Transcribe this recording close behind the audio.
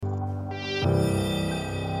All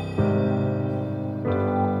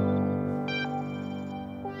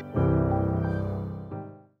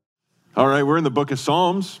right, we're in the book of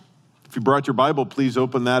Psalms. If you brought your Bible, please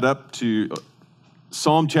open that up to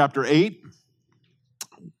Psalm chapter 8.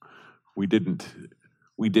 We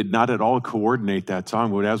did not at all coordinate that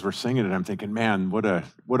song, but as we're singing it, I'm thinking, man, what a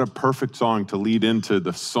perfect song to lead into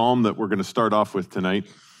the psalm that we're going to start off with tonight.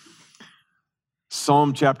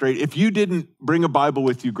 Psalm chapter 8. If you didn't bring a Bible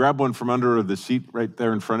with you, grab one from under the seat right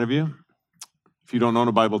there in front of you. If you don't own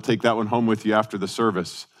a Bible, take that one home with you after the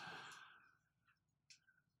service.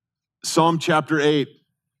 Psalm chapter 8.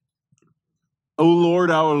 O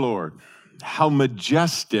Lord, our Lord, how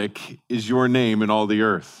majestic is your name in all the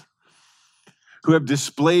earth, who have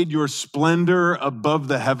displayed your splendor above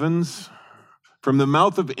the heavens. From the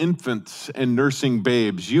mouth of infants and nursing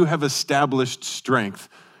babes, you have established strength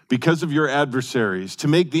because of your adversaries, to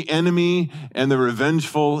make the enemy and the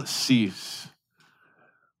revengeful cease.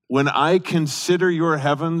 When I consider your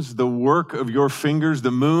heavens, the work of your fingers,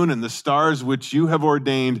 the moon and the stars which you have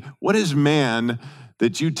ordained, what is man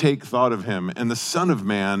that you take thought of him, and the son of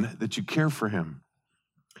man that you care for him?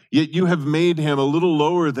 Yet you have made him a little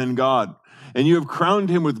lower than God, and you have crowned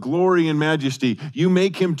him with glory and majesty. You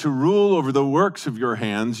make him to rule over the works of your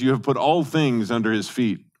hands. You have put all things under his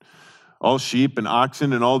feet, all sheep and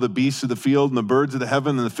oxen and all the beasts of the field and the birds of the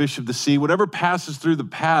heaven and the fish of the sea, whatever passes through the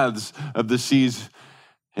paths of the seas.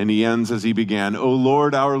 And he ends as he began, O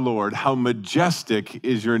Lord, our Lord, how majestic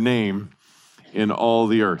is your name in all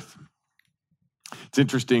the earth. It's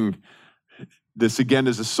interesting. This again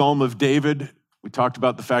is a Psalm of David. We talked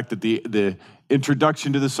about the fact that the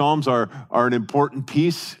introduction to the Psalms are an important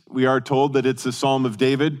piece. We are told that it's a Psalm of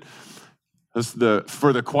David. That's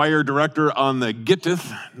for the choir director on the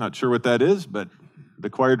Gittith. Not sure what that is, but the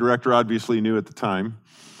choir director obviously knew at the time.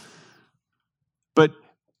 But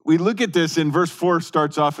we look at this, and verse 4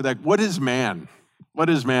 starts off with that, what is man? What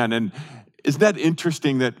is man? And isn't that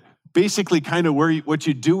interesting that basically kind of what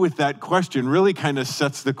you do with that question really kind of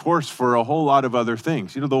sets the course for a whole lot of other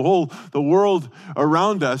things. You know, the world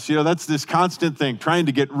around us, you know, that's this constant thing, trying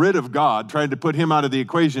to get rid of God, trying to put him out of the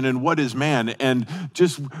equation, and what is man? And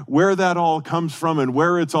just where that all comes from and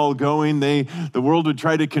where it's all going, the world would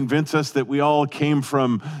try to convince us that we all came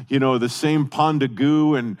from, you know, the same pond of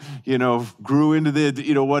goo and, you know, grew into the,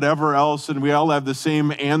 you know, whatever else, and we all have the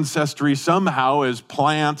same ancestry somehow as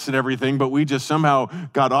plants and everything, but we just somehow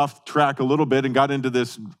got off track a little bit and got into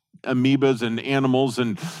this amoebas and animals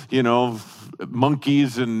and, you know,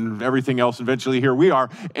 monkeys and everything else. Eventually here we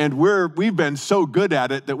are, and we've been so good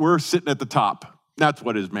at it that we're sitting at the top. That's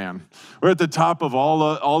what is man. We're at the top of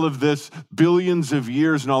all of this, billions of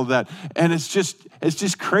years and all of that. And it's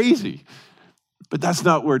just crazy. But that's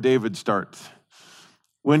not where David starts.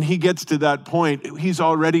 When he gets to that point, he's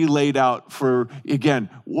already laid out for, again,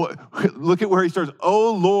 look at where he starts.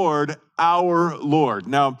 Oh Lord, our Lord.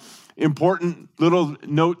 Now, important little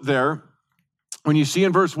note there. When you see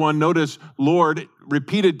in verse 1, notice Lord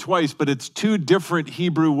repeated twice, but it's two different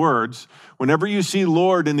Hebrew words. Whenever you see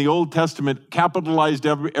Lord in the Old Testament, capitalized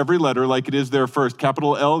every letter like it is there first,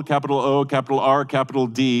 capital L, capital O, capital R, capital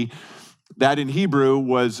D, that in Hebrew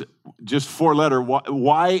was just four-letter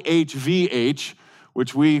YHVH,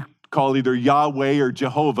 which we call either Yahweh or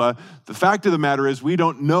Jehovah. The fact of the matter is we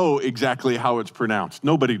don't know exactly how it's pronounced.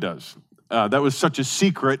 Nobody does. That was such a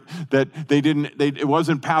secret that it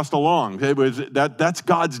wasn't passed along. That's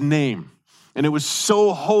God's name. And it was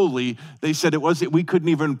so holy, they said we couldn't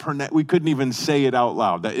even say it out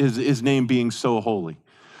loud, that his name being so holy.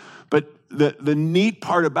 But the neat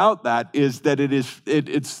part about that is that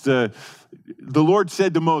it's the Lord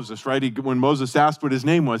said to Moses, right? When Moses asked what his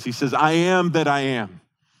name was, he says, I am that I am.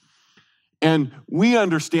 And we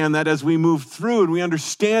understand that as we move through and we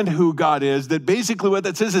understand who God is, that basically what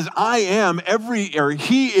that says is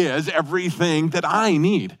he is everything that I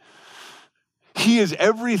need. He is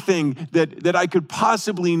everything that I could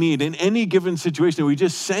possibly need in any given situation. We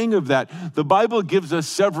just sang of that. The Bible gives us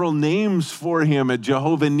several names for him at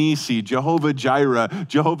Jehovah Nisi, Jehovah Jireh,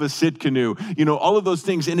 Jehovah Sitkanu, you know, all of those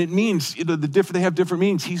things. And it means, you know, they have different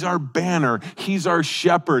meanings. He's our banner. He's our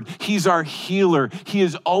shepherd. He's our healer. He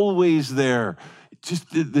is always there. Just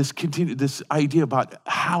this idea about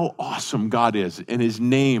how awesome God is and his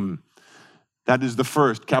name. That is the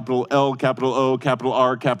first, capital L, capital O, capital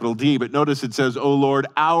R, capital D. But notice it says, O Lord,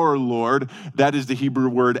 our Lord. That is the Hebrew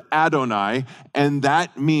word Adonai, and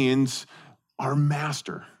that means our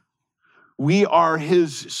master. We are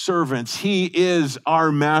his servants. He is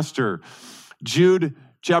our master. Jude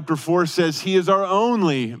chapter 4 says he is our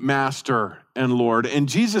only master and Lord. And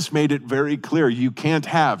Jesus made it very clear, you can't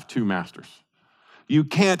have two masters. You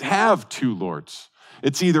can't have two lords.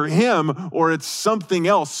 It's either him or it's something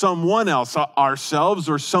else, someone else, ourselves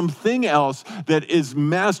or something else that is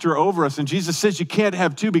master over us. And Jesus says you can't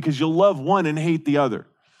have two because you'll love one and hate the other.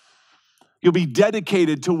 You'll be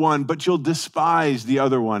dedicated to one, but you'll despise the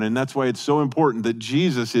other one. And that's why it's so important that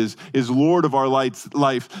Jesus is Lord of our life,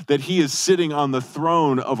 that he is sitting on the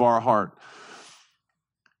throne of our heart.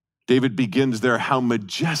 David begins there, how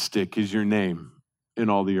majestic is your name in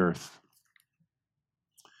all the earth.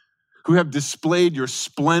 Who have displayed your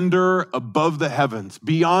splendor above the heavens,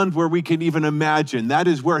 beyond where we can even imagine. That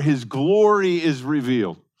is where his glory is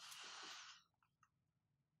revealed.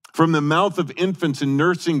 From the mouth of infants and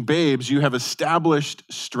nursing babes, you have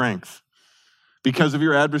established strength because of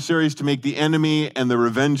your adversaries to make the enemy and the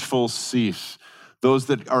revengeful cease. Those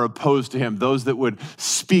that are opposed to him, those that would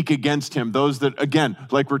speak against him, those that, again,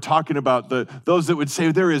 like we're talking about, those that would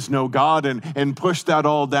say there is no God and push that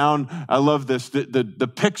all down. I love this,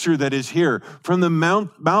 the picture that is here. From the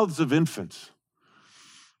mouths of infants,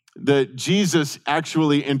 that Jesus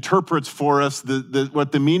actually interprets for us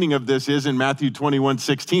what the meaning of this is in Matthew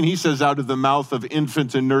 21:16. He says, out of the mouth of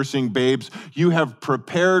infants and nursing babes, you have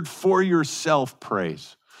prepared for yourself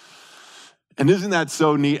praise. And isn't that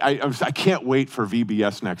so neat? I can't wait for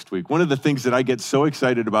VBS next week. One of the things that I get so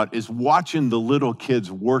excited about is watching the little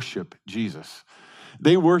kids worship Jesus.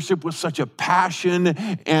 They worship with such a passion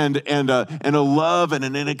and a love and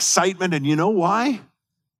an excitement. And you know why?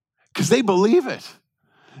 Because they believe it.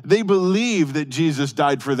 They believe that Jesus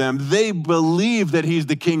died for them. They believe that he's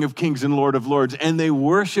the King of Kings and Lord of Lords, and they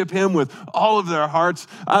worship him with all of their hearts.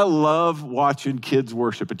 I love watching kids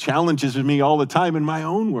worship. It challenges me all the time in my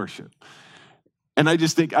own worship. And I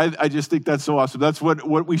just think that's so awesome. That's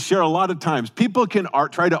what we share a lot of times. People can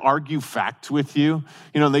try to argue facts with you.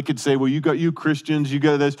 You know, they could say, well, you Christians, you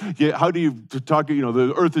got this. Yeah, how do you talk? You know,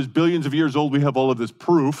 the earth is billions of years old. We have all of this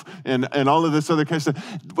proof and all of this other kind of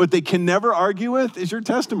stuff. What they can never argue with is your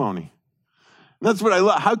testimony. And that's what I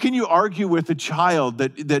love. How can you argue with a child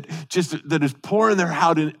that is pouring their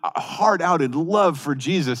heart out in love for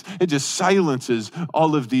Jesus? It just silences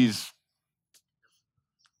all of these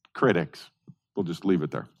critics. We'll just leave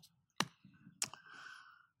it there.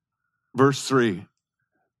 Verse 3,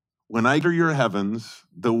 when I enter your heavens,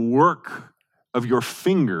 the work of your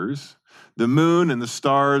fingers, the moon and the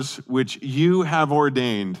stars which you have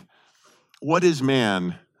ordained, what is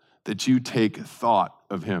man that you take thought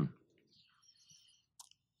of him?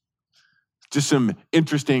 Just some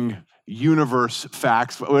interesting universe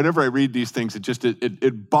facts. Whenever I read these things,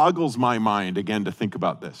 it boggles my mind again to think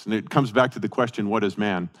about this. And it comes back to the question, what is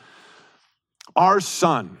man? Our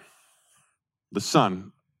sun, the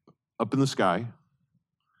sun up in the sky,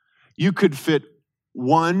 you could fit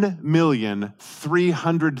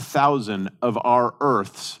 1,300,000 of our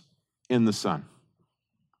Earths in the sun.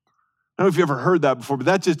 I don't know if you ever heard that before, but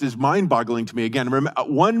that just is mind-boggling to me. Again, remember,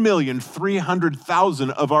 1,300,000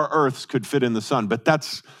 of our Earths could fit in the sun, but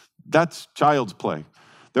that's child's play.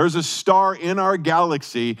 There's a star in our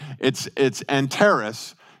galaxy, it's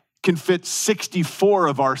Antares, can fit 64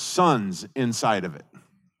 of our suns inside of it.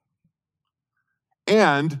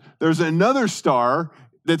 And there's another star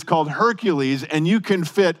that's called Hercules, and you can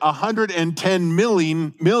fit 110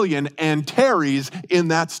 million Antares in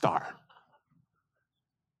that star.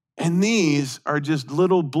 And these are just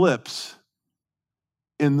little blips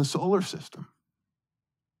in the solar system.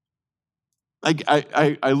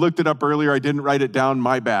 I looked it up earlier. I didn't write it down.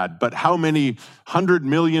 My bad. But how many 100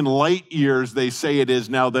 million light years they say it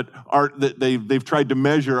is now that they've tried to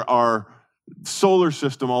measure our solar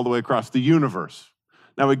system all the way across the universe.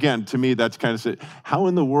 Now, again, to me, that's kind of, how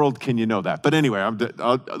in the world can you know that? But anyway,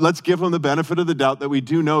 let's give them the benefit of the doubt that we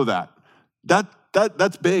do know that.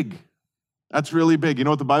 That's big. That's really big. You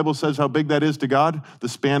know what the Bible says how big that is to God? The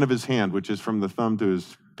span of his hand, which is from the thumb to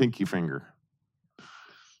his pinky finger.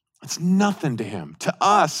 It's nothing to him. To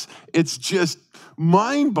us, it's just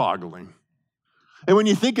mind-boggling. And when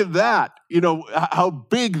you think of that, you know, how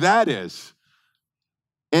big that is.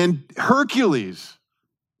 And Hercules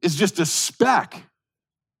is just a speck.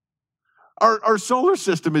 Our solar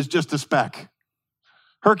system is just a speck.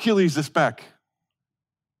 Hercules is a speck.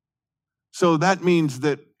 So that means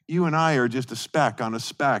that you and I are just a speck on a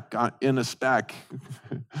speck in a speck.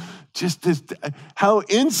 Just this, how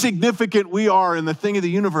insignificant we are in the thing of the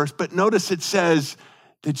universe. But notice it says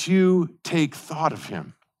that you take thought of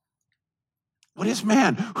him. What is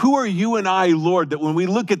man? Who are you and I, Lord, that when we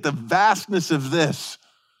look at the vastness of this,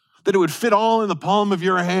 that it would fit all in the palm of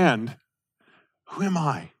your hand? Who am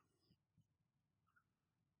I?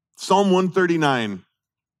 Psalm 139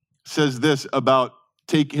 says this about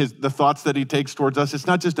the thoughts that he takes towards us. It's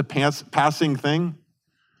not just a passing thing.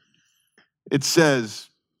 It says,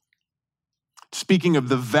 speaking of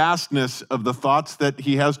the vastness of the thoughts that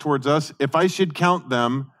he has towards us, if I should count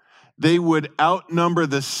them, they would outnumber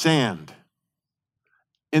the sand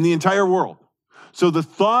in the entire world. So the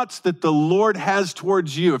thoughts that the Lord has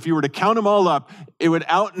towards you, if you were to count them all up, it would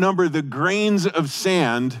outnumber the grains of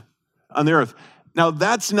sand on the earth. Now,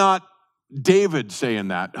 that's not David saying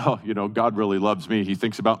that. Oh, God really loves me. He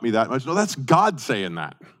thinks about me that much. No, that's God saying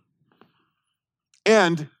that.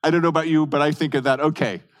 And I don't know about you, but I think of that,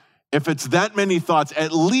 okay, if it's that many thoughts,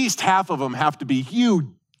 at least half of them have to be,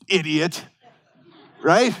 you idiot,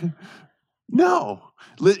 right? No.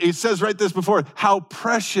 It says right this before, how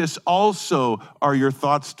precious also are your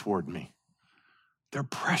thoughts toward me. They're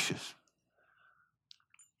precious.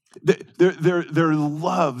 Their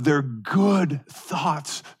love, their good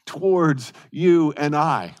thoughts towards you and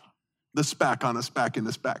I. The speck on a speck in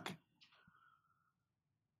the speck.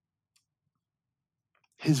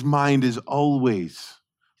 His mind is always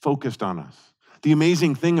focused on us. The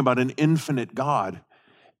amazing thing about an infinite God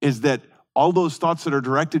is that all those thoughts that are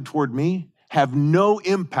directed toward me have no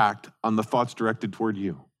impact on the thoughts directed toward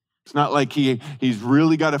you. It's not like he's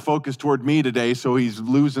really got to focus toward me today, so he's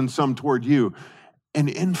losing some toward you. An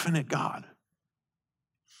infinite God.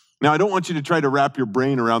 Now, I don't want you to try to wrap your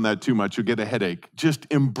brain around that too much. You'll get a headache. Just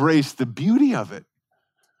embrace the beauty of it.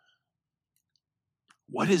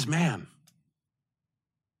 What is man?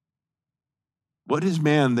 What is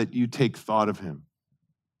man that you take thought of him?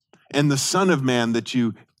 And the Son of Man that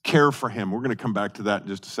you care for him. We're going to come back to that in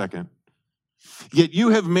just a second. Yet you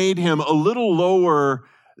have made him a little lower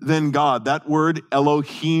than God. That word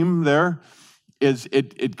Elohim there is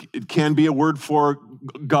it can be a word for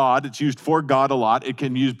God. It's used for God a lot. It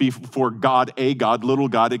can be for God, a God, little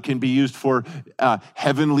God. It can be used for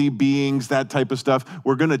heavenly beings, that type of stuff.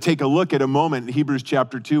 We're going to take a look at a moment in Hebrews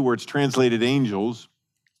chapter 2 where it's translated angels.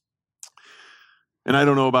 And I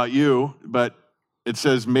don't know about you, but it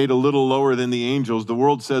says made a little lower than the angels. The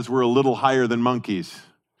world says we're a little higher than monkeys.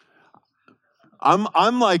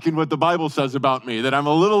 I'm liking what the Bible says about me, that I'm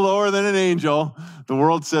a little lower than an angel. The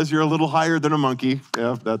world says you're a little higher than a monkey.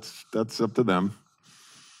 Yeah, that's up to them.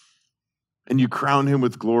 And you crown him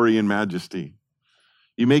with glory and majesty.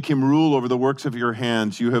 You make him rule over the works of your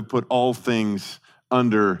hands. You have put all things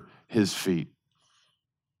under his feet.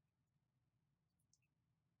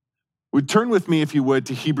 Would turn with me, if you would,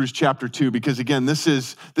 to Hebrews chapter 2, because again,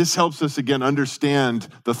 this helps us again understand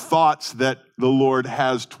the thoughts that the Lord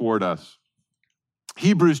has toward us.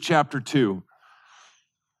 Hebrews chapter 2.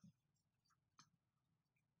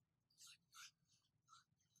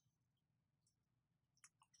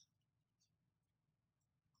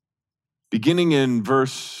 Beginning in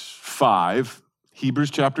verse 5,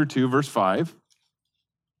 Hebrews chapter 2, verse 5.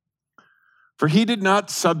 For he did not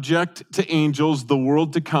subject to angels the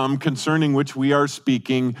world to come concerning which we are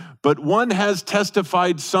speaking, but one has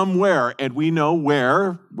testified somewhere, and we know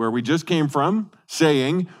where we just came from,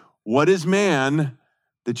 saying, what is man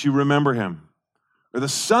that you remember him? Or the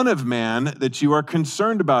Son of Man that you are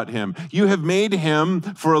concerned about him? You have made him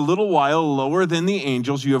for a little while lower than the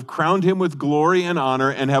angels. You have crowned him with glory and honor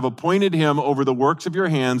and have appointed him over the works of your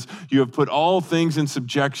hands. You have put all things in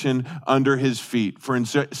subjection under his feet. For in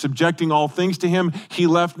subjecting all things to him, he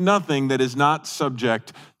left nothing that is not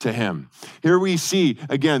subject to him. Here we see,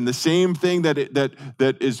 again, the same thing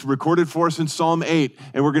that is recorded for us in Psalm 8.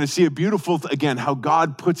 And we're going to see a beautiful, again, how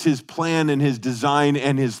God puts his plan and his design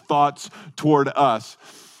and his thoughts toward us.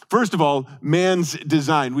 First of all, man's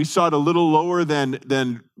design. We saw it a little lower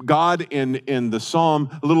than God in the Psalm,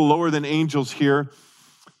 a little lower than angels here.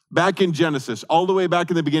 Back in Genesis, all the way back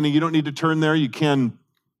in the beginning, you don't need to turn there. You can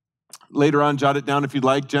later on jot it down if you'd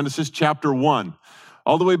like. Genesis chapter 1.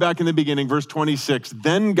 All the way back in the beginning, verse 26,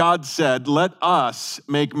 then God said, let us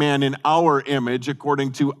make man in our image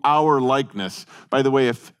according to our likeness. By the way,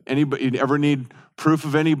 if anybody ever need proof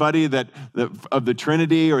of anybody of the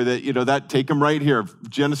Trinity or that take them right here.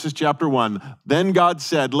 Genesis chapter 1. Then God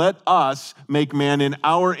said, let us make man in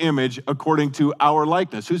our image according to our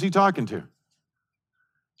likeness. Who's he talking to?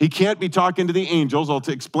 He can't be talking to the angels. I'll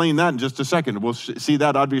explain that in just a second. We'll see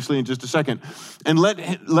that obviously in just a second. And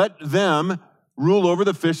let them rule over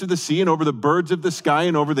the fish of the sea and over the birds of the sky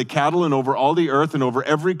and over the cattle and over all the earth and over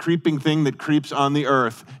every creeping thing that creeps on the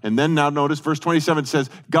earth. And then now notice verse 27 says,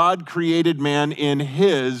 God created man in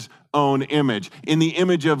his own image. In the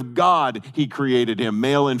image of God, he created him.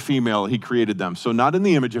 Male and female, he created them. So not in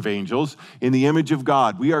the image of angels, in the image of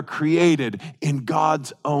God. We are created in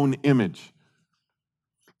God's own image.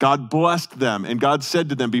 God blessed them, and God said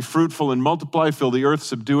to them, be fruitful and multiply, fill the earth,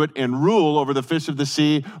 subdue it, and rule over the fish of the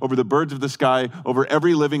sea, over the birds of the sky, over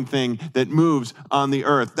every living thing that moves on the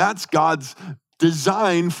earth. That's God's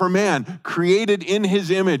design for man, created in his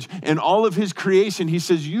image. And all of his creation, he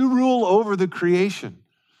says, you rule over the creation.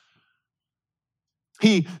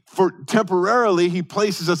 Temporarily, he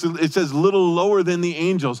places us, it says, little lower than the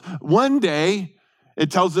angels. One day, it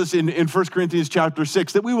tells us in 1 Corinthians chapter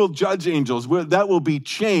 6 that we will judge angels. That will be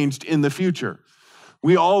changed in the future.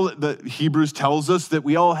 The Hebrews tells us that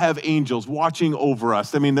we all have angels watching over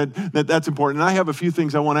us. I mean, that's important. And I have a few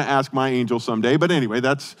things I want to ask my angel someday. But anyway,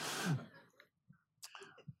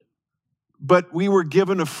 but we were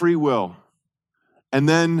given a free will. And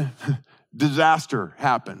then disaster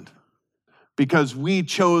happened. Because we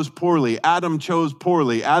chose poorly. Adam chose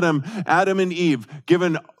poorly. Adam and Eve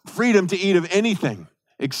given freedom to eat of anything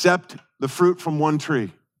except the fruit from one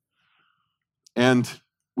tree. And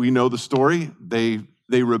we know the story. They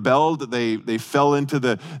rebelled. They fell into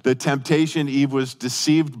the temptation. Eve was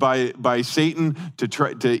deceived by Satan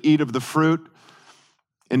to eat of the fruit.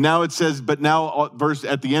 And now it says, but now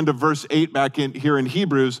at the end of verse 8 back here in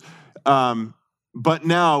Hebrews, but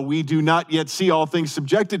now we do not yet see all things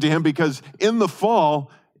subjected to him, because in the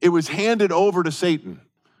fall, it was handed over to Satan,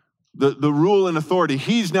 the rule and authority.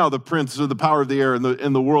 He's now the prince of the power of the air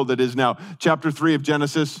in the world that is now. Chapter 3 of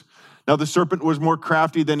Genesis. Now the serpent was more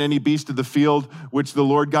crafty than any beast of the field, which the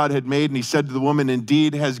Lord God had made. And he said to the woman,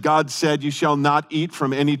 indeed, has God said, you shall not eat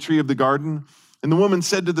from any tree of the garden? And the woman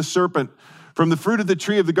said to the serpent, from the fruit of the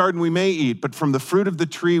tree of the garden we may eat, but from the fruit of the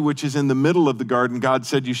tree which is in the middle of the garden, God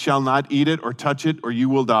said, you shall not eat it or touch it, or you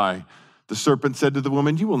will die. The serpent said to the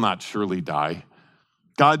woman, you will not surely die.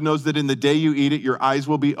 God knows that in the day you eat it, your eyes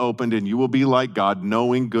will be opened, and you will be like God,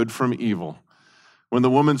 knowing good from evil. When the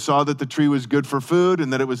woman saw that the tree was good for food,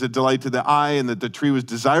 and that it was a delight to the eye, and that the tree was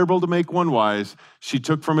desirable to make one wise, she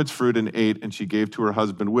took from its fruit and ate, and she gave to her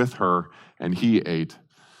husband with her, and he ate.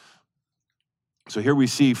 So here we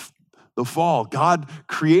see the fall. God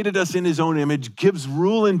created us in his own image, gives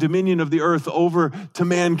rule and dominion of the earth over to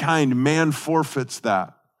mankind. Man forfeits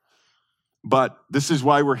that. But this is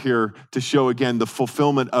why we're here, to show again the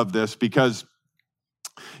fulfillment of this, because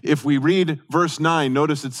if we read verse 9,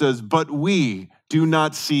 notice it says, but we do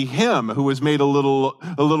not see him who was made a little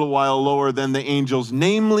while lower than the angels,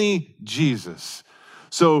 namely Jesus.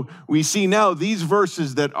 So we see now these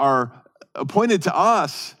verses that are appointed to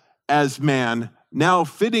us as man now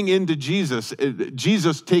fitting into Jesus,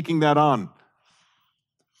 Jesus taking that on.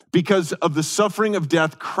 Because of the suffering of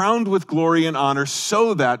death, crowned with glory and honor,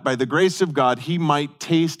 so that by the grace of God, he might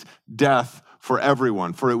taste death for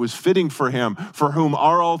everyone. For it was fitting for him, for whom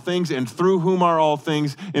are all things and through whom are all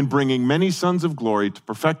things, in bringing many sons of glory to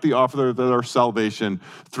perfect the author of their salvation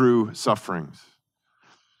through sufferings.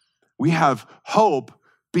 We have hope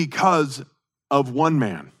because of one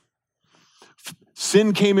man.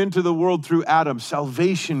 Sin came into the world through Adam.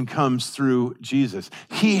 Salvation comes through Jesus.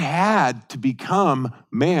 He had to become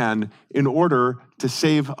man in order to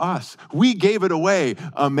save us. We gave it away.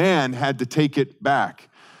 A man had to take it back.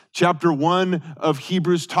 Chapter 1 of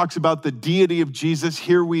Hebrews talks about the deity of Jesus.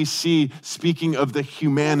 Here we see, speaking of the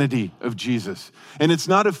humanity of Jesus. And it's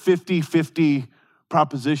not a 50-50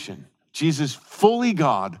 proposition. Jesus, fully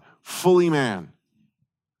God, fully man.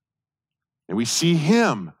 And we see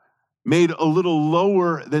him made a little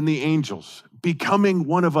lower than the angels, becoming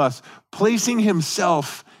one of us, placing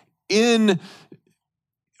himself in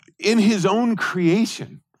his own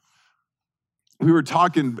creation. We were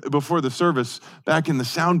talking before the service back in the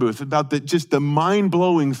sound booth about just the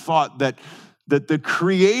mind-blowing thought that the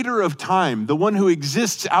creator of time, the one who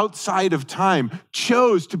exists outside of time,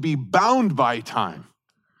 chose to be bound by time,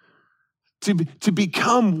 to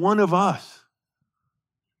become one of us,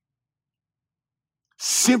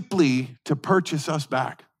 simply to purchase us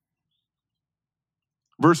back.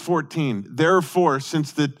 Verse 14, therefore,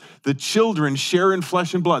 since the children share in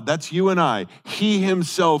flesh and blood, that's you and I, he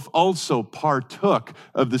himself also partook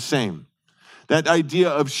of the same. That idea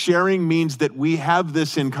of sharing means that we have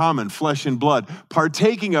this in common, flesh and blood.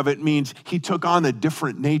 Partaking of it means he took on a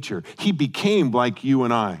different nature. He became like you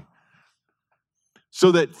and I,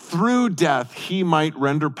 so that through death he might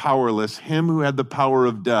render powerless him who had the power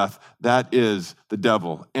of death, that is the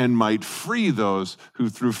devil, and might free those who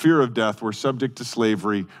through fear of death were subject to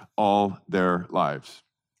slavery all their lives.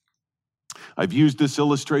 I've used this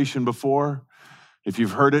illustration before. If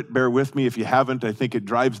you've heard it, bear with me. If you haven't, I think it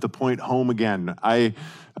drives the point home again.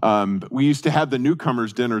 We used to have the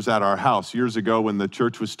newcomers dinners at our house years ago when the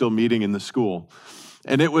church was still meeting in the school.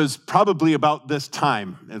 And it was probably about this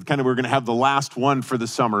time. And kind of we're going to have the last one for the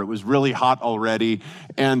summer. It was really hot already.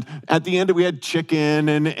 And at the end, we had chicken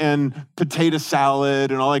and potato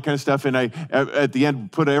salad and all that kind of stuff. And I, at the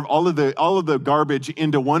end, put all of the garbage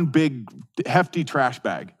into one big hefty trash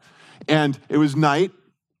bag. And it was night.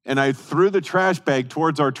 And I threw the trash bag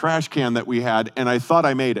towards our trash can that we had. And I thought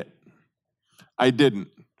I made it. I didn't.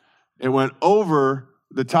 It went over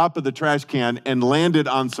the top of the trash can and landed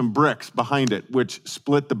on some bricks behind it, which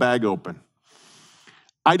split the bag open.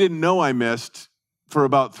 I didn't know I missed for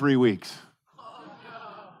about 3 weeks.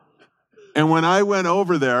 And when I went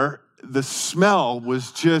over there, the smell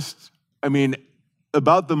was just,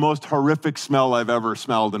 about the most horrific smell I've ever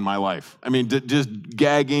smelled in my life. Just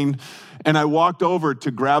gagging. And I walked over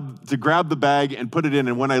to grab the bag and put it in.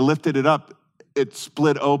 And when I lifted it up, it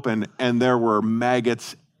split open and there were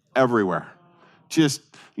maggots everywhere. Just,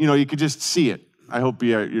 you could just see it. I hope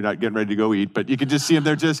you're not getting ready to go eat, but you could just see them.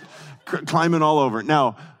 They're just climbing all over.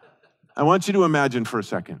 Now, I want you to imagine for a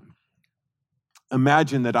second.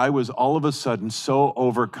 Imagine that I was all of a sudden so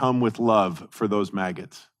overcome with love for those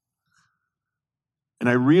maggots. And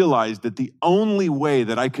I realized that the only way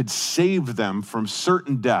that I could save them from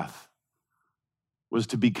certain death was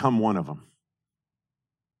to become one of them.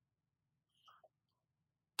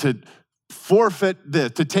 To forfeit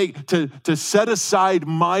this, to set aside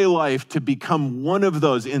my life to become one of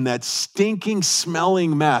those in that stinking,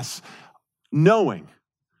 smelling mess, knowing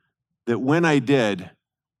that when I did,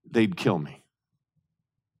 they'd kill me.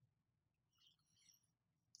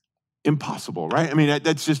 Impossible, right?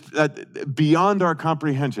 That's just beyond our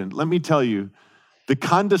comprehension. Let me tell you, the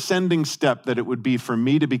condescending step that it would be for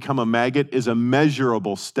me to become a maggot is a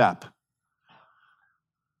measurable step.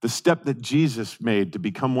 The step that Jesus made to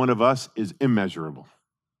become one of us is immeasurable.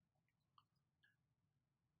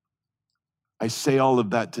 I say all of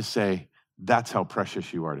that to say, that's how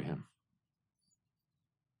precious you are to him.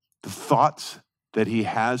 The thoughts that he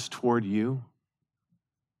has toward you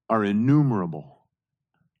are innumerable,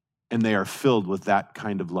 and they are filled with that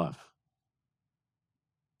kind of love.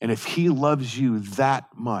 And if he loves you that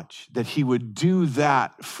much, that he would do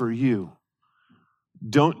that for you,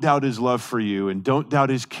 don't doubt his love for you, and don't doubt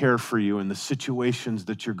his care for you and the situations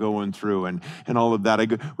that you're going through and all of that.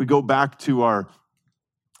 We go back to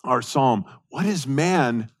our psalm. What is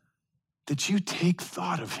man that you take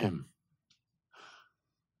thought of him?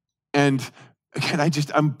 And again,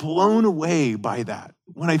 I'm blown away by that.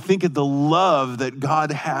 When I think of the love that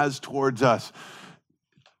God has towards us,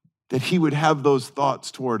 that he would have those thoughts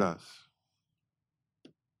toward us.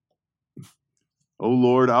 O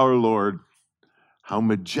Lord, our Lord, how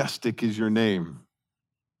majestic is your name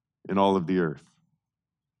in all of the earth.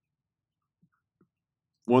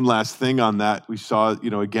 One last thing on that, we saw,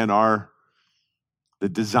 again, the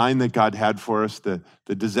design that God had for us, the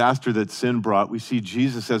disaster that sin brought. We see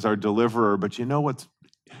Jesus as our deliverer, but you know what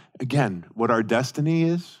our destiny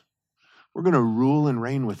is? We're going to rule and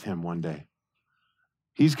reign with him one day.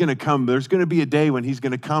 He's going to come. There's going to be a day when he's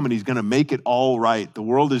going to come and he's going to make it all right. The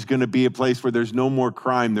world is going to be a place where there's no more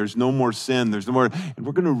crime, there's no more sin, and we're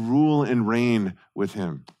going to rule and reign with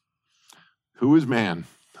him. Who is man?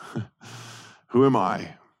 Who am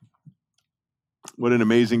I? What an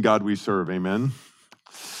amazing God we serve, amen?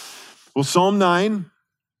 Well, Psalm 9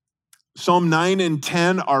 and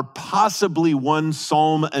 10 are possibly one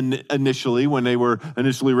psalm initially, when they were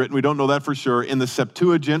initially written. We don't know that for sure. In the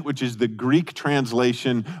Septuagint, which is the Greek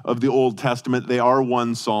translation of the Old Testament, they are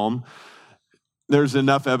one psalm. There's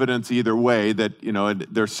enough evidence either way that,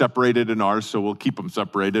 they're separated in ours, so we'll keep them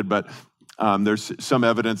separated, but there's some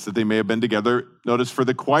evidence that they may have been together. Notice for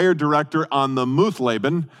the choir director on the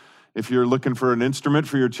Muthleben, if you're looking for an instrument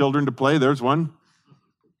for your children to play, there's one.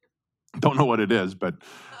 Don't know what it is, but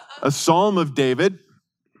a psalm of David.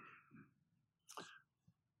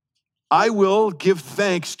 I will give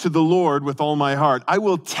thanks to the Lord with all my heart. I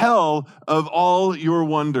will tell of all your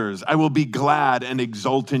wonders. I will be glad and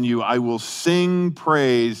exult in you. I will sing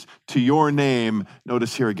praise to your name.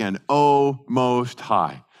 Notice here again, O Most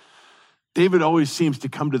High. David always seems to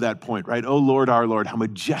come to that point, right? Oh, Lord, our Lord, how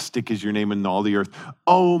majestic is your name in all the earth.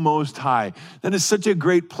 Oh, Most High. That is such a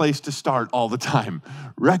great place to start all the time,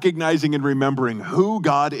 recognizing and remembering who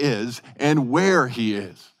God is and where he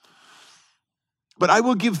is. But I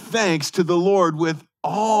will give thanks to the Lord with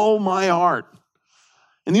all my heart.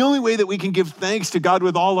 And the only way that we can give thanks to God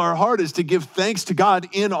with all our heart is to give thanks to God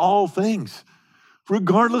in all things,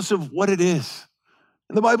 regardless of what it is.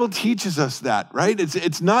 And the Bible teaches us that, right?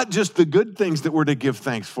 It's not just the good things that we're to give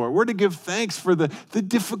thanks for. We're to give thanks for the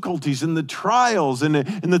difficulties and the trials and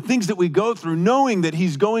the things that we go through, knowing that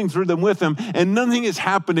he's going through them with him, and nothing is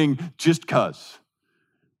happening just because.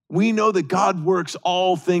 We know that God works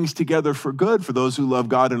all things together for good for those who love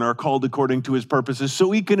God and are called according to his purposes, so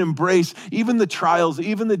we can embrace even the trials,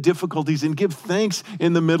 even the difficulties, and give thanks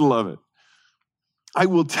in the middle of it. I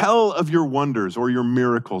will tell of your wonders or your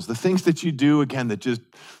miracles, the things that you do, again, that just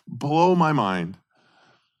blow my mind.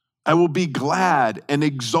 I will be glad and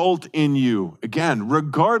exult in you. Again,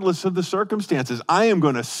 regardless of the circumstances, I am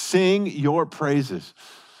going to sing your praises.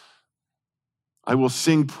 I will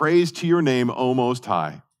sing praise to your name, O Most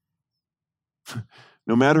High.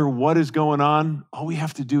 No matter what is going on, all we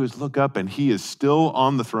have to do is look up and he is still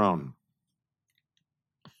on the throne.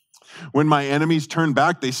 When my enemies turn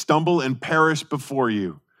back, they stumble and perish before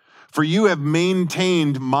you. For you have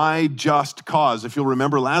maintained my just cause. If you'll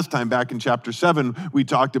remember last time back in chapter 7, we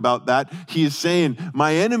talked about that. He is saying,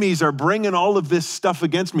 my enemies are bringing all of this stuff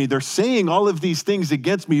against me. They're saying all of these things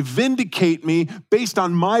against me. Vindicate me based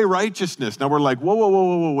on my righteousness. Now we're like,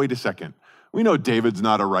 whoa, wait a second. We know David's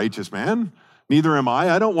not a righteous man. Neither am I.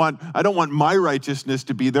 I don't want my righteousness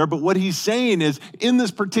to be there. But what he's saying is, in this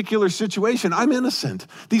particular situation, I'm innocent.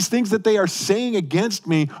 These things that they are saying against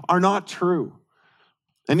me are not true.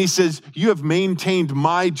 And he says, you have maintained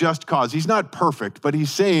my just cause. He's not perfect, but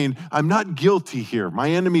he's saying, I'm not guilty here.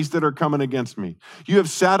 My enemies that are coming against me. You have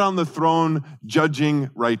sat on the throne judging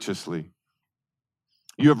righteously.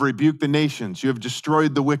 You have rebuked the nations. You have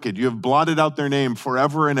destroyed the wicked. You have blotted out their name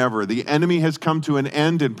forever and ever. The enemy has come to an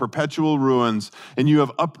end in perpetual ruins, and you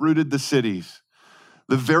have uprooted the cities.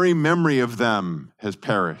 The very memory of them has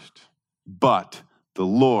perished, but the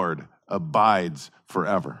Lord abides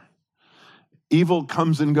forever. Evil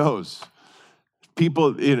comes and goes.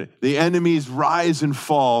 People, the enemies rise and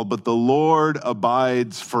fall, but the Lord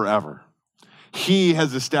abides forever. He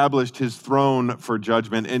has established his throne for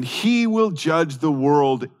judgment, and he will judge the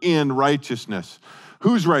world in righteousness.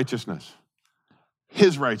 Whose righteousness?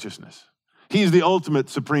 His righteousness. He's the ultimate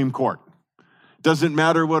Supreme Court. Doesn't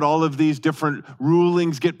matter what all of these different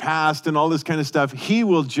rulings get passed and all this kind of stuff. He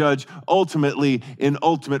will judge ultimately in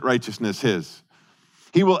ultimate righteousness, his.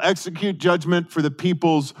 He will execute judgment for the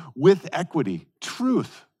peoples with equity,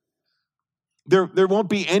 truth. There won't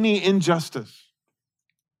be any injustice.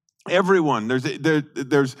 Everyone,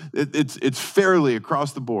 it's fairly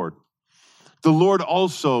across the board. The Lord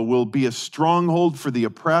also will be a stronghold for the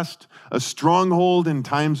oppressed, a stronghold in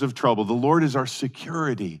times of trouble. The Lord is our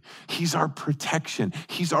security. He's our protection.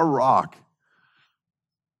 He's our rock.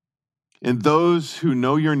 And those who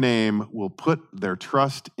know your name will put their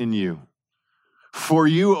trust in you. For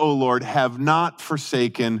you, O Lord, have not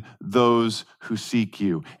forsaken those who seek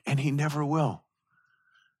you. And he never will.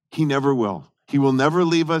 He never will. He will never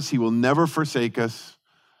leave us. He will never forsake us.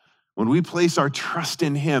 When we place our trust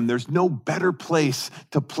in him, there's no better place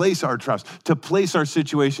to place our trust, to place our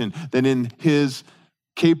situation than in his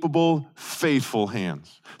capable, faithful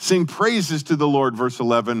hands. Sing praises to the Lord, verse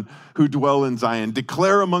 11, who dwell in Zion.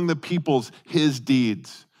 Declare among the peoples his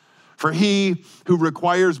deeds. For he who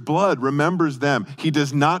requires blood remembers them. He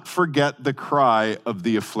does not forget the cry of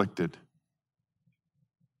the afflicted.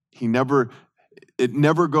 It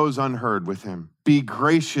never goes unheard with him. Be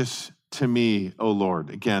gracious to me, O Lord.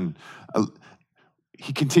 Again,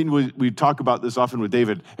 he continued, we talk about this often with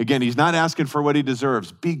David. Again, he's not asking for what he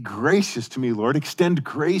deserves. Be gracious to me, Lord. Extend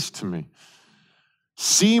grace to me.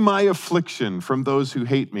 See my affliction from those who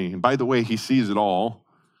hate me. And by the way, he sees it all.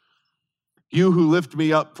 You who lift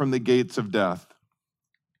me up from the gates of death,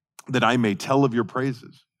 that I may tell of your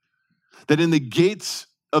praises. That in the gates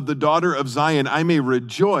of the daughter of Zion, I may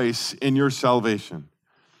rejoice in your salvation.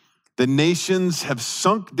 The nations have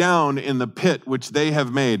sunk down in the pit which they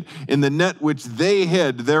have made. In the net which they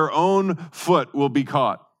hid, their own foot will be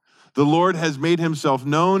caught. The Lord has made himself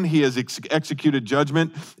known. He has executed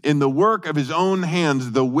judgment. In the work of his own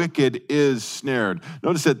hands, the wicked is snared.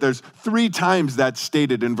 Notice that there's 3 times that's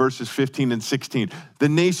stated in verses 15 and 16. The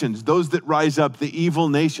nations, those that rise up, the evil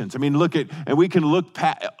nations. I mean, and we can look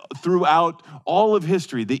throughout all of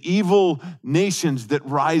history, the evil nations that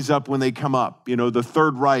rise up when they come up, the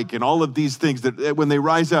Third Reich and all of these things that when they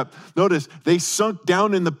rise up, notice they sunk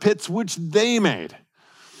down in the pits which they made.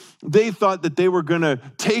 They thought that they were going to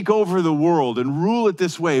take over the world and rule it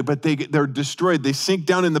this way, but they're destroyed. They sink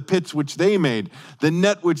down in the pits which they made. The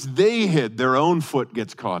net which they hid, their own foot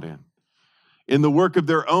gets caught in. In the work of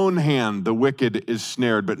their own hand, the wicked is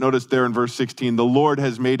snared. But notice there in verse 16, the Lord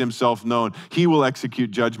has made himself known. He will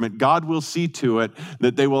execute judgment. God will see to it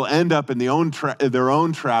that they will end up in their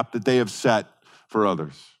own trap that they have set for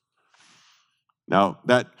others. Now,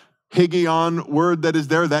 that Higgaion word that is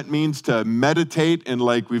there, that means to meditate. And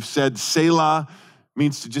like we've said, Selah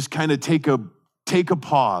means to just kind of take a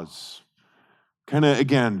pause. Kind of,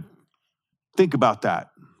 again, think about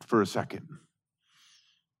that. for a second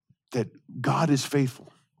that God is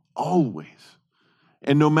faithful, always.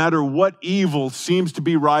 And no matter what evil seems to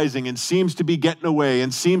be rising and seems to be getting away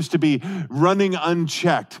and seems to be running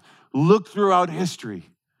unchecked, look throughout history,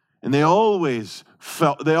 and they always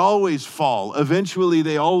fall. Eventually,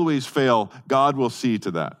 they always fail. God will see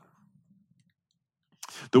to that.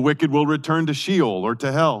 The wicked will return to Sheol or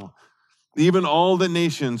to hell, even all the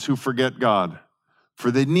nations who forget God.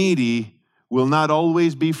 For the needy will not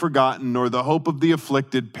always be forgotten, nor the hope of the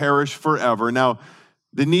afflicted perish forever. Now,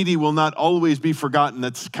 the needy will not always be forgotten.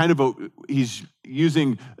 That's kind of he's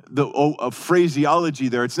using a phraseology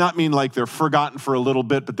there. It's not mean like they're forgotten for a little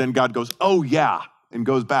bit, but then God goes, oh yeah, and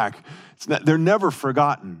goes back. They're never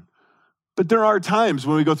forgotten. But there are times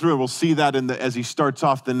when we go through, and we'll see that as he starts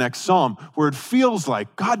off the next psalm, where it feels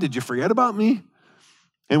like, God, did you forget about me?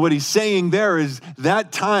 And what he's saying there is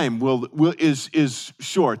that time is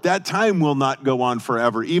short. That time will not go on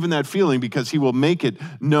forever, even that feeling, because he will make it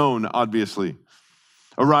known, obviously.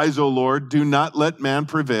 Arise, O Lord, do not let man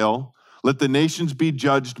prevail. Let the nations be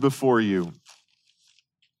judged before you.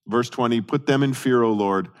 Verse 20, put them in fear, O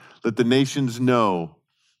Lord. Let the nations know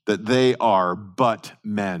that they are but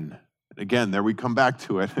men. Again, there we come back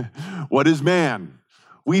to it. What is man?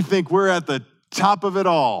 We think we're at the top of it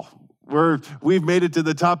all. We've made it to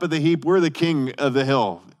the top of the heap. We're the king of the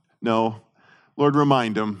hill. No, Lord,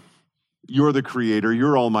 remind them, you're the creator.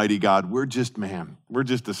 You're Almighty God. We're just man. We're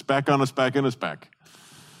just a speck on a speck and a speck.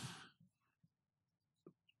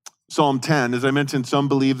 Psalm 10, as I mentioned, some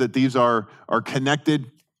believe that these are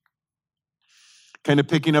connected. Kind of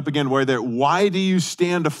picking up again where they're, why do you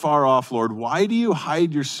stand afar off, Lord? Why do you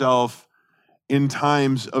hide yourself in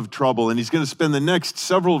times of trouble? And he's going to spend the next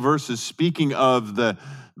several verses speaking of the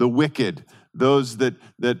wicked, those that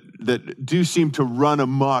do seem to run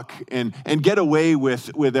amok and get away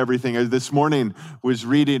with everything. This morning was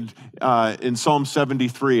reading in Psalm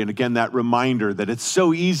 73, and again, that reminder that it's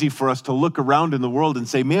so easy for us to look around in the world and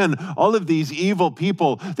say, man, all of these evil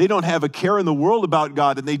people, they don't have a care in the world about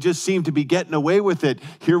God, and they just seem to be getting away with it.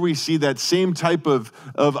 Here we see that same type of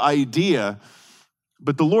idea,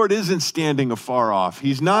 but the Lord isn't standing afar off.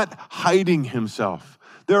 He's not hiding himself.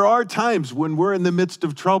 There are times when we're in the midst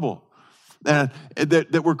of trouble, that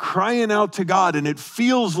we're crying out to God, and it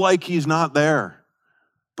feels like he's not there.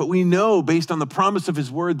 But we know, based on the promise of his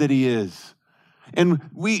word, that he is. And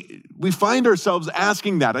we find ourselves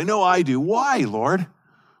asking that. I know I do. Why, Lord?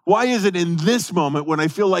 Why is it in this moment when I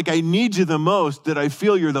feel like I need you the most that I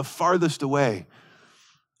feel you're the farthest away?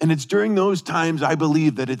 And it's during those times, I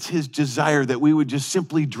believe, that it's his desire that we would just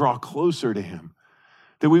simply draw closer to him,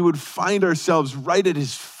 that we would find ourselves right at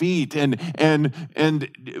his feet and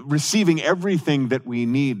receiving everything that we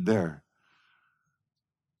need there.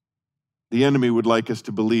 The enemy would like us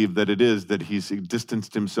to believe that it is that he's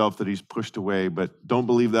distanced himself, that he's pushed away, but don't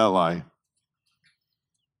believe that lie.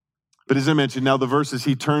 But as I mentioned, now the verses,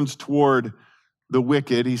 he turns toward the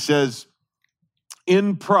wicked. He says,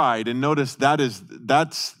 in pride, and notice that's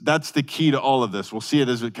the key to all of this. We'll see it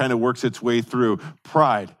as it kind of works its way through.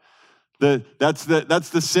 Pride. That's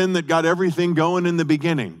the sin that got everything going in the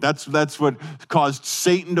beginning. That's what caused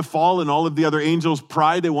Satan to fall and all of the other angels'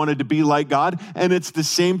 pride. They wanted to be like God. And it's the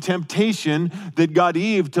same temptation that got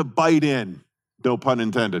Eve to bite in, no pun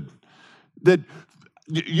intended, that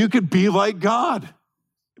you could be like God.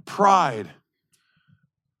 Pride.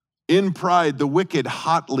 In pride, the wicked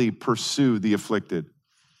hotly pursue the afflicted.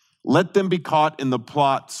 Let them be caught in the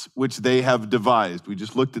plots which they have devised. We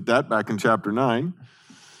just looked at that back in chapter 9.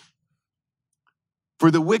 For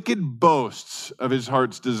the wicked boasts of his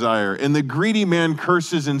heart's desire, and the greedy man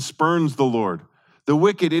curses and spurns the Lord. The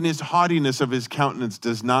wicked in his haughtiness of his countenance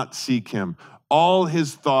does not seek him. All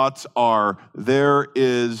his thoughts are, there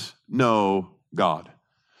is no God.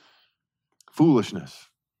 Foolishness,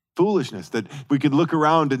 that we could look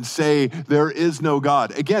around and say, there is no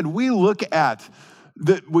God. Again, we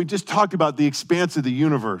just talked about the expanse of the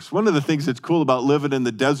universe. One of the things that's cool about living in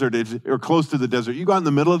the desert or close to the desert, you go out in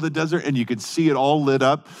the middle of the desert and you can see it all lit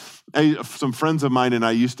up. Some friends of mine and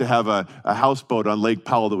I used to have a houseboat on Lake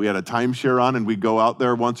Powell that we had a timeshare on, and we'd go out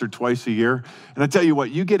there once or twice a year. And I tell you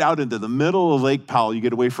what, you get out into the middle of Lake Powell, you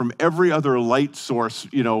get away from every other light source,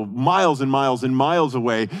 miles and miles and miles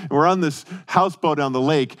away. And we're on this houseboat on the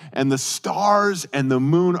lake, and the stars and the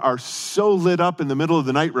moon are so lit up in the middle of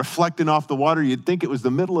the night, reflecting off the water, you'd think it was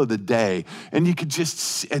the middle of the day. And you could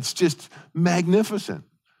it's just magnificent.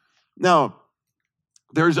 Now,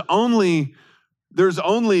 there's only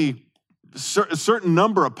a certain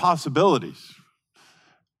number of possibilities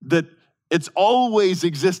that It's always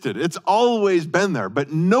existed. It's always been there,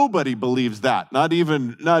 but nobody believes that.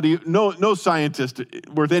 No scientist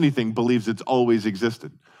worth anything believes it's always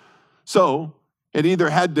existed. So it either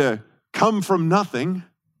had to come from nothing,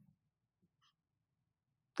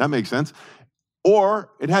 that makes sense, or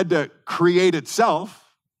it had to create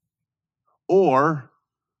itself, or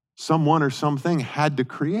someone or something had to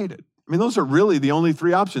create it. I mean, those are really the only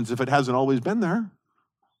three options if it hasn't always been there.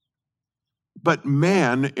 But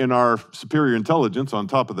man, in our superior intelligence on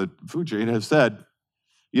top of the food chain, has said,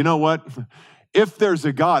 you know what? If there's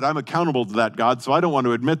a God, I'm accountable to that God, so I don't want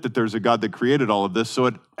to admit that there's a God that created all of this, so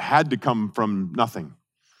it had to come from nothing.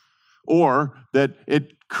 Or that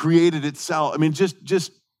it created itself. I mean,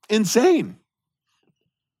 just insane.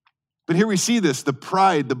 But here we see this, the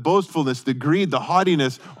pride, the boastfulness, the greed, the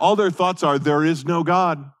haughtiness, all their thoughts are, there is no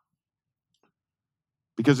God.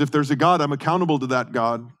 Because if there's a God, I'm accountable to that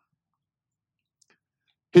God.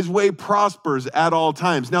 His way prospers at all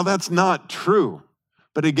times. Now, that's not true.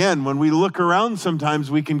 But again, when we look around, sometimes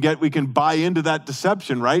we can buy into that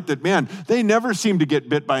deception, right? That, man, they never seem to get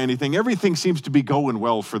bit by anything. Everything seems to be going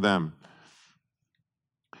well for them.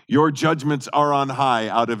 Your judgments are on high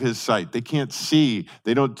out of his sight. They can't see.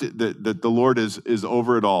 They don't that the Lord is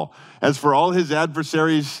over it all. As for all his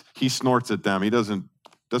adversaries, he snorts at them. He doesn't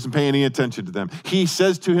pay any attention to them. He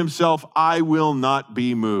says to himself, I will not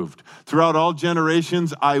be moved. Throughout all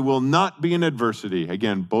generations, I will not be in adversity.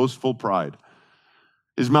 Again, boastful pride.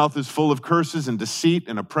 His mouth is full of curses and deceit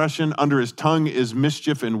and oppression. Under his tongue is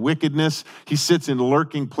mischief and wickedness. He sits in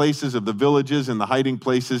lurking places of the villages and the hiding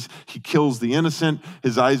places. He kills the innocent.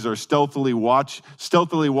 His eyes are stealthily watch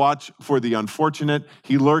for the unfortunate.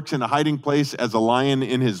 He lurks in a hiding place as a lion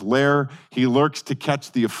in his lair. He lurks to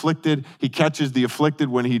catch the afflicted. He catches the afflicted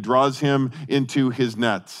when he draws him into his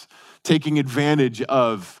nets, taking advantage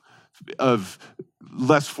of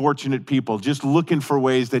less fortunate people, just looking for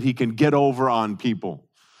ways that he can get over on people,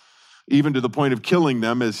 even to the point of killing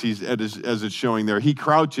them, as it's showing there. He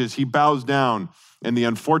crouches, he bows down, and the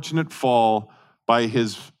unfortunate fall by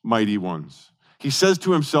his mighty ones. He says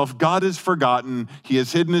to himself, God is forgotten, he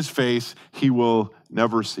has hidden his face, he will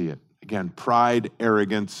never see it. Again, pride,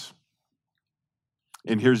 arrogance.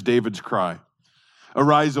 And here's David's cry.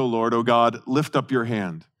 Arise, O Lord, O God, lift up your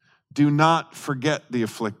hand. Do not forget the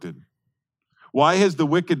afflicted. Why has the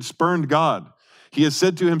wicked spurned God? He has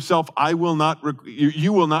said to himself, you will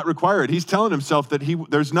not require it. He's telling himself that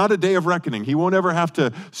there's not a day of reckoning. He won't ever have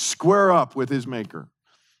to square up with his maker.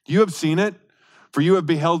 You have seen it, for you have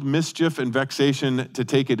beheld mischief and vexation to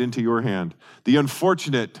take it into your hand. The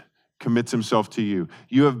unfortunate commits himself to you.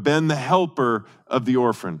 You have been the helper of the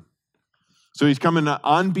orphan. So he's coming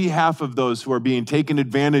on behalf of those who are being taken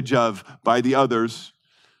advantage of by the others.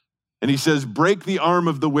 And he says, break the arm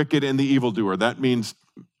of the wicked and the evildoer. That means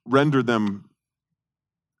render them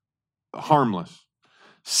harmless.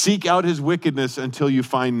 Seek out his wickedness until you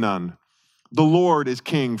find none. The Lord is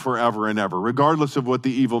king forever and ever, regardless of what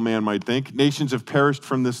the evil man might think. Nations have perished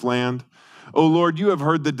from this land. O Lord, you have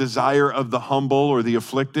heard the desire of the humble or the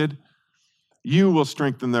afflicted. You will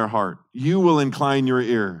strengthen their heart. You will incline your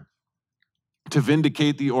ear to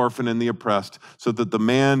vindicate the orphan and the oppressed, so that the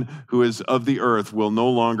man who is of the earth will no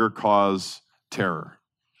longer cause terror.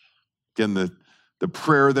 Again, the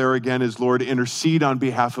prayer there again is, Lord, intercede on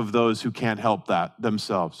behalf of those who can't help that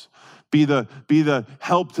themselves. Be the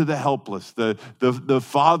help to the helpless, the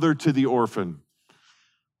father to the orphan.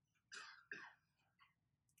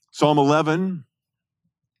 Psalm 11,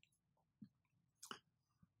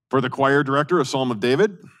 for the choir director, a psalm of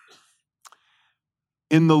David.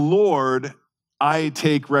 In the Lord I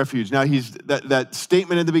take refuge. Now he's that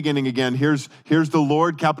statement in the beginning again. Here's the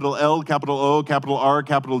Lord, capital L, capital O, capital R,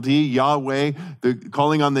 capital D, Yahweh,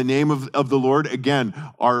 calling on the name of the Lord. Again,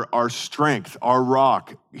 our strength, our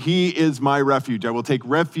rock. He is my refuge. I will take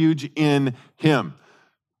refuge in him.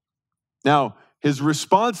 Now, his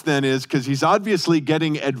response then is, because he's obviously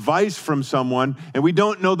getting advice from someone, and we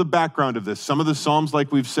don't know the background of this. Some of the Psalms,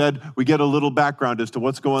 like we've said, we get a little background as to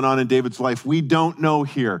what's going on in David's life. We don't know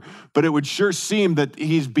here, but it would sure seem that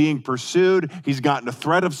he's being pursued. He's gotten a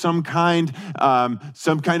threat of some kind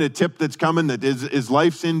of tip that's coming that his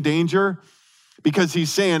life's in danger. Because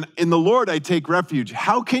he's saying, in the Lord I take refuge.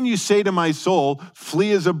 How can you say to my soul,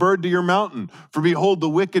 flee as a bird to your mountain? For behold, the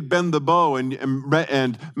wicked bend the bow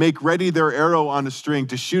and make ready their arrow on a string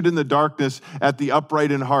to shoot in the darkness at the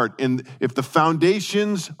upright in heart. And if the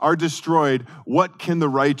foundations are destroyed, what can the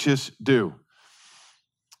righteous do?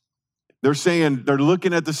 They're saying, they're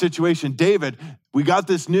looking at the situation. David, we got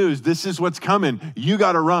this news. This is what's coming. You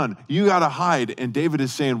got to run. You got to hide. And David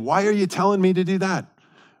is saying, why are you telling me to do that?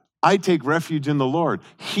 I take refuge in the Lord.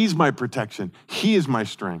 He's my protection. He is my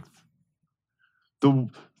strength.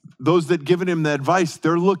 Those that given him the advice,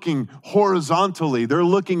 they're looking horizontally. They're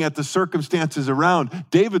looking at the circumstances around.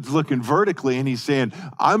 David's looking vertically, and he's saying,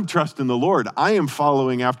 I'm trusting the Lord. I am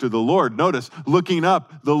following after the Lord. Notice, looking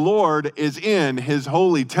up, the Lord is in his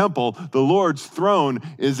holy temple. The Lord's throne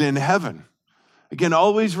is in heaven. Again,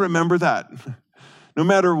 always remember that. No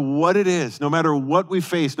matter what it is, no matter what we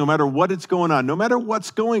face, no matter what it's going on, no matter what's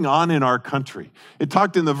going on in our country. It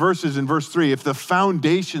talked in the verses in verse 3, if the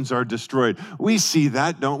foundations are destroyed. We see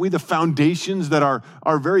that, don't we? The foundations that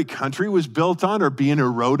our very country was built on are being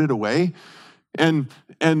eroded away.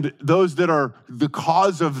 And those that are the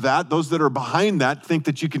cause of that, those that are behind that, think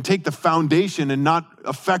that you can take the foundation and not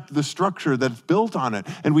affect the structure that's built on it.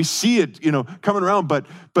 And we see it, coming around. But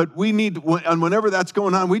we need, and whenever that's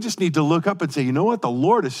going on, we just need to look up and say, you know what? The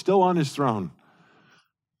Lord is still on his throne.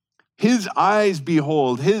 His eyes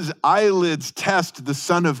behold, his eyelids test the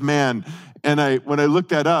Son of Man. And when I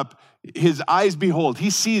looked that up, his eyes behold, he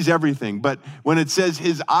sees everything. But when it says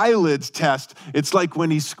his eyelids test, it's like when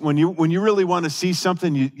you really want to see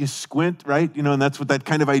something, you squint, right? And that's what that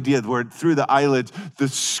kind of idea, where through the eyelids, the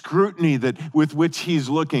scrutiny with which he's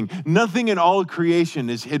looking. Nothing in all creation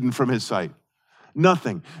is hidden from his sight.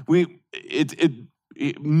 Nothing.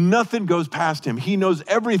 Nothing goes past him. He knows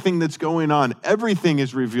everything that's going on. Everything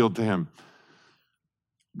is revealed to him.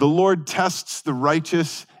 The Lord tests the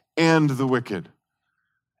righteous and the wicked.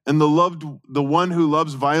 And the one who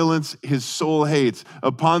loves violence, his soul hates.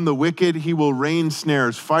 Upon the wicked, he will rain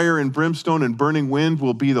snares. Fire and brimstone and burning wind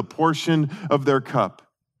will be the portion of their cup.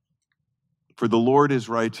 For the Lord is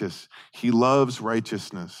righteous. He loves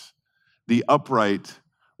righteousness. The upright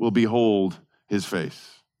will behold his face.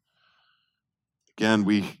 Again,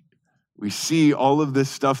 we see all of this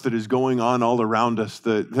stuff that is going on all around us,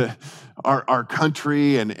 our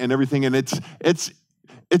country and everything, and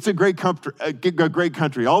it's a great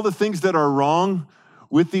country. All the things that are wrong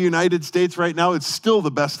with the United States right now, it's still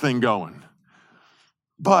the best thing going.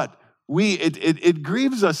 But it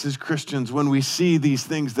grieves us as Christians when we see these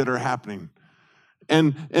things that are happening.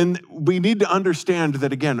 And we need to understand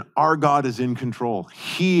that, again, our God is in control.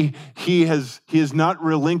 He has not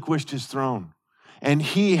relinquished his throne. And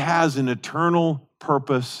he has an eternal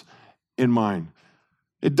purpose in mind.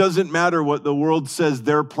 It doesn't matter what the world says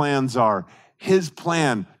their plans are. His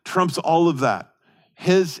plan trumps all of that.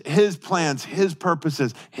 His plans, his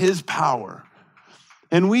purposes, his power.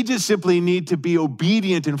 And we just simply need to be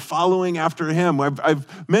obedient in following after him.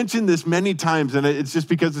 I've mentioned this many times, and it's just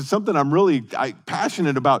because it's something I'm really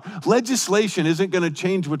passionate about. Legislation isn't going to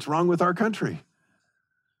change what's wrong with our country.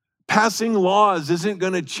 Passing laws isn't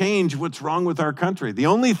going to change what's wrong with our country. The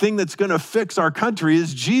only thing that's going to fix our country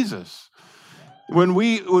is Jesus. When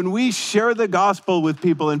we share the gospel with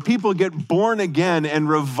people and people get born again and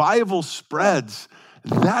revival spreads,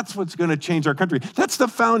 that's what's going to change our country. That's the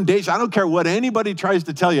foundation. I don't care what anybody tries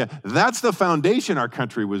to tell you. That's the foundation our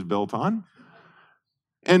country was built on.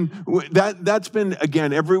 And that's been,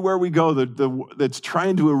 again, everywhere we go, that's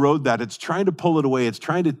trying to erode that. It's trying to pull it away. It's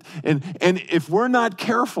trying to, and if we're not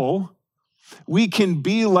careful, we can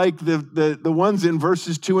be like the ones in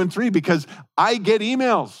verses 2 and 3, because I get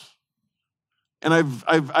emails. And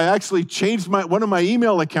I actually changed one of my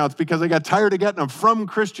email accounts because I got tired of getting them from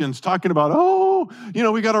Christians talking about,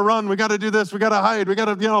 we got to run, we got to do this, we got to hide, we got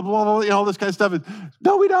to, blah, blah, blah, all this kind of stuff.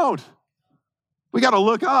 No, we don't. We got to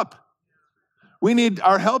look up.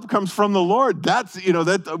 Our help comes from the Lord. That's,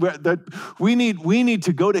 that we need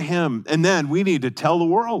to go to him, and then we need to tell the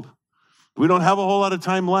world. We don't have a whole lot of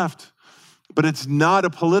time left, but it's not a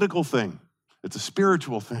political thing. It's a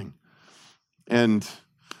spiritual thing. And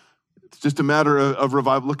it's just a matter of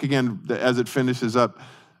revival. Look again as it finishes up.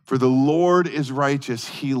 For the Lord is righteous.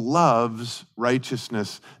 He loves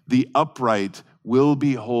righteousness. The upright will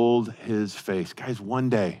behold his face. Guys, one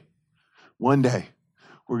day,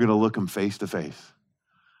 we're going to look him face to face.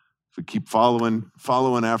 If we keep following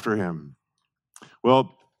after him.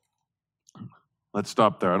 Well, let's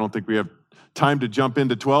stop there. I don't think we have time to jump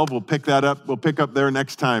into 12. We'll pick that up. We'll pick up there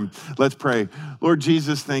next time. Let's pray. Lord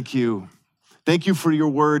Jesus, thank you. Thank you for your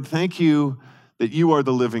word. Thank you that you are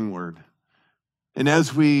the living word. And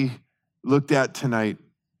as we looked at tonight,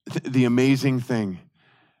 the amazing thing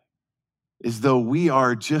is, though we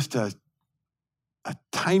are just a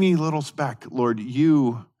tiny little speck, Lord,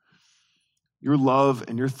 your love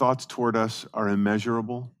and your thoughts toward us are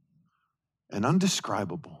immeasurable and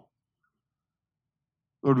undescribable.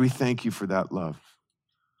 Lord, we thank you for that love.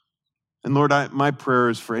 And Lord, my prayer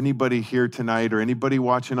is for anybody here tonight or anybody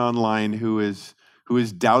watching online who is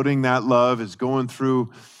doubting that love, is going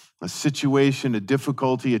through a situation, a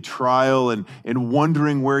difficulty, a trial, and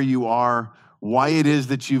wondering where you are, why it is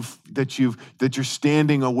that you're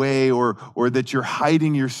standing away or that you're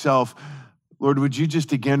hiding yourself. Lord, would you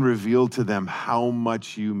just again reveal to them how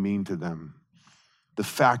much you mean to them? The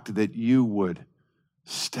fact that you would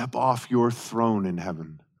step off your throne in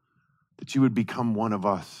heaven, that you would become one of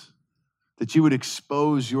us, that you would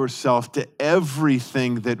expose yourself to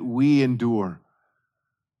everything that we endure,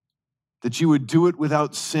 that you would do it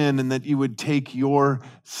without sin, and that you would take your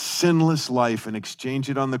sinless life and exchange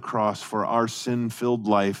it on the cross for our sin-filled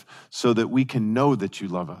life so that we can know that you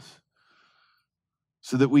love us,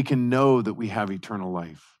 so that we can know that we have eternal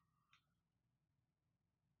life.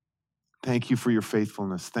 Thank you for your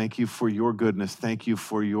faithfulness. Thank you for your goodness. Thank you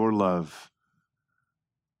for your love.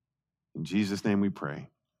 In Jesus' name we pray.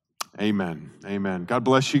 Amen. Amen. God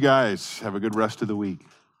bless you guys. Have a good rest of the week.